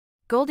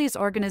Goldie's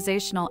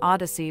organizational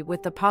odyssey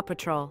with the Paw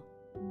Patrol.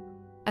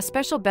 A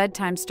special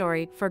bedtime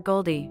story for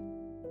Goldie.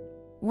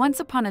 Once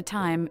upon a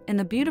time, in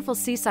the beautiful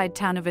seaside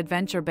town of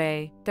Adventure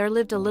Bay, there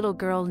lived a little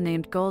girl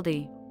named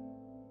Goldie.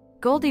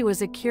 Goldie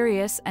was a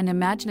curious and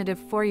imaginative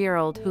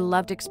 4-year-old who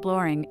loved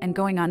exploring and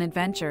going on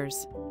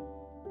adventures.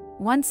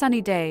 One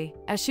sunny day,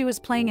 as she was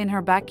playing in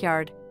her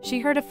backyard,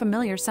 she heard a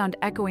familiar sound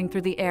echoing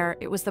through the air.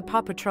 It was the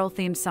Paw Patrol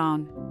theme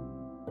song.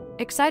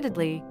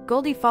 Excitedly,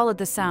 Goldie followed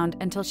the sound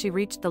until she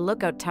reached the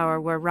lookout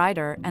tower where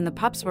Ryder and the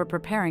pups were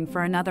preparing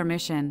for another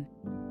mission.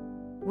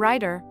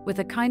 Ryder, with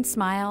a kind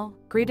smile,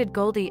 greeted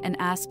Goldie and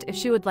asked if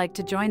she would like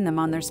to join them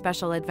on their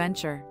special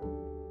adventure.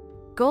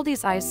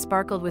 Goldie's eyes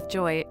sparkled with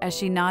joy as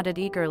she nodded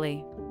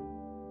eagerly.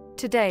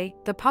 Today,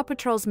 the Paw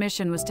Patrol's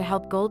mission was to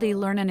help Goldie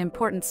learn an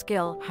important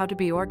skill: how to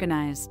be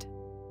organized.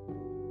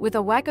 With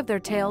a wag of their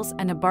tails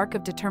and a bark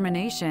of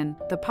determination,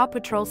 the Paw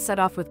Patrol set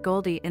off with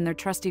Goldie in their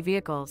trusty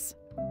vehicles.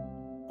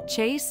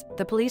 Chase,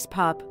 the police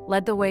pup,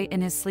 led the way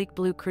in his sleek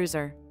blue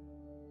cruiser.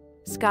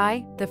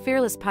 Sky, the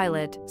fearless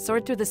pilot,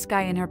 soared through the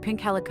sky in her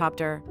pink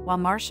helicopter, while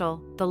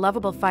Marshall, the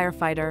lovable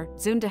firefighter,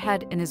 zoomed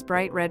ahead in his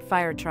bright red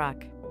fire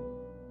truck.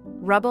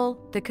 Rubble,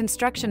 the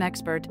construction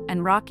expert,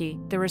 and Rocky,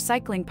 the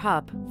recycling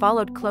pup,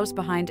 followed close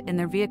behind in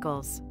their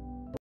vehicles.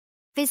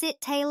 Visit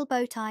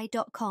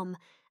TaleBot.com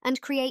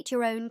and create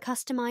your own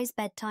customized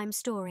bedtime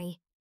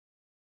story.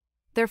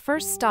 Their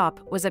first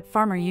stop was at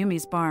Farmer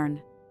Yumi's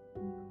barn.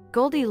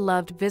 Goldie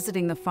loved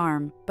visiting the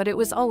farm, but it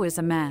was always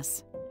a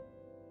mess.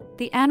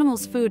 The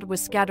animals' food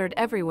was scattered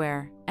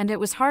everywhere, and it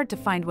was hard to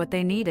find what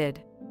they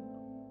needed.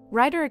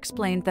 Ryder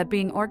explained that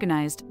being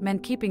organized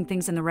meant keeping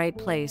things in the right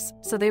place,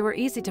 so they were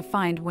easy to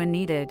find when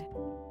needed.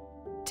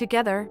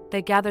 Together,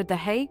 they gathered the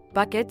hay,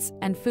 buckets,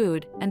 and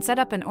food, and set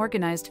up an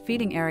organized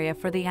feeding area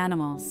for the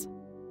animals.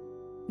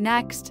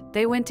 Next,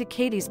 they went to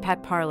Katie's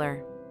pet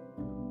parlor.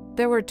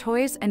 There were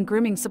toys and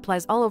grooming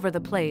supplies all over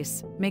the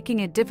place, making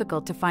it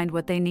difficult to find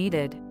what they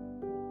needed.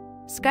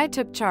 Sky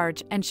took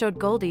charge and showed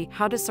Goldie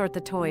how to sort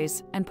the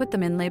toys and put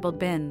them in labeled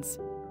bins.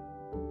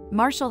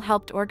 Marshall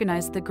helped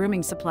organize the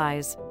grooming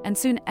supplies, and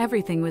soon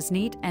everything was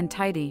neat and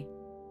tidy.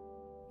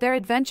 Their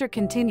adventure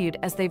continued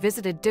as they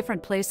visited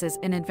different places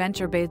in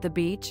Adventure Bay: the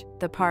beach,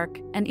 the park,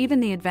 and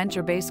even the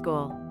Adventure Bay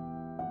School.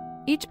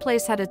 Each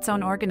place had its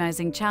own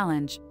organizing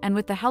challenge, and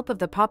with the help of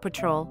the Paw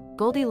Patrol,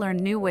 Goldie learned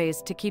new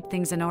ways to keep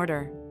things in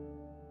order.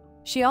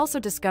 She also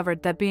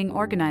discovered that being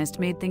organized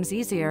made things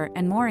easier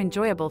and more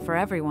enjoyable for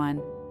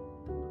everyone.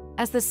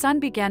 As the sun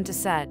began to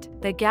set,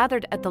 they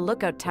gathered at the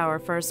lookout tower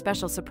for a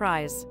special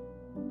surprise.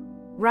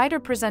 Ryder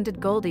presented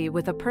Goldie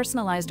with a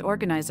personalized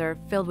organizer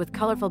filled with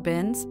colorful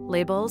bins,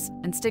 labels,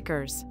 and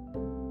stickers.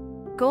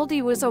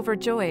 Goldie was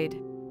overjoyed.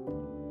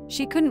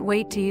 She couldn't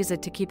wait to use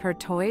it to keep her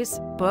toys,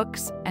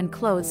 books, and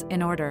clothes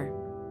in order.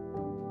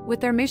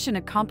 With their mission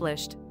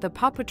accomplished, the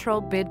Paw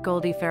Patrol bid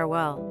Goldie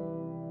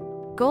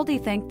farewell. Goldie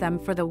thanked them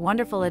for the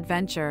wonderful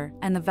adventure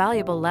and the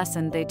valuable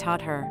lesson they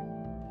taught her.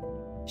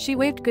 She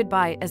waved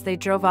goodbye as they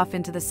drove off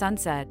into the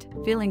sunset,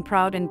 feeling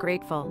proud and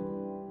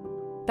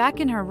grateful. Back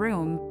in her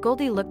room,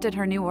 Goldie looked at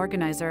her new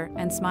organizer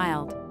and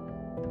smiled.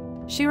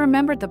 She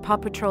remembered the Paw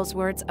Patrol's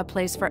words: a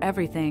place for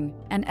everything,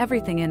 and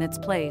everything in its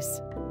place.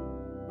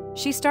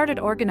 She started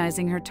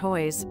organizing her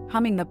toys,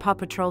 humming the Paw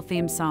Patrol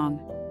theme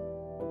song.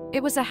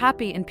 It was a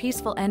happy and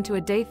peaceful end to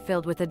a day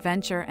filled with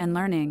adventure and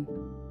learning.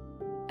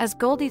 As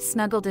Goldie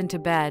snuggled into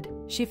bed,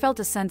 she felt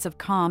a sense of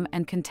calm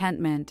and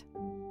contentment.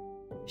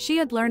 She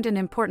had learned an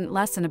important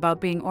lesson about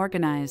being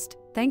organized,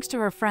 thanks to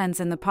her friends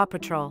in the Paw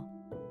Patrol.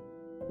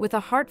 With a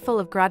heart full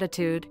of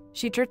gratitude,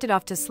 she drifted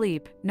off to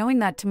sleep, knowing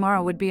that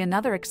tomorrow would be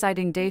another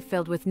exciting day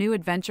filled with new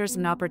adventures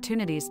and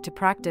opportunities to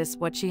practice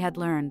what she had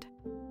learned.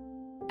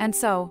 And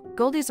so,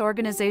 Goldie's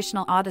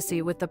organizational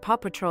odyssey with the Paw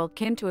Patrol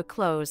came to a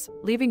close,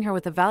 leaving her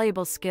with a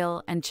valuable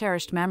skill and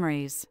cherished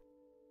memories.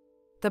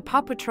 The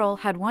Paw Patrol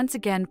had once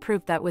again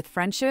proved that with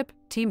friendship,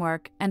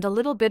 teamwork, and a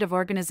little bit of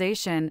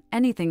organization,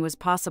 anything was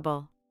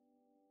possible.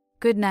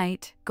 Good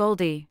night,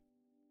 Goldie.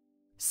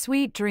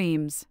 Sweet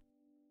dreams.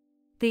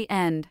 The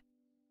end.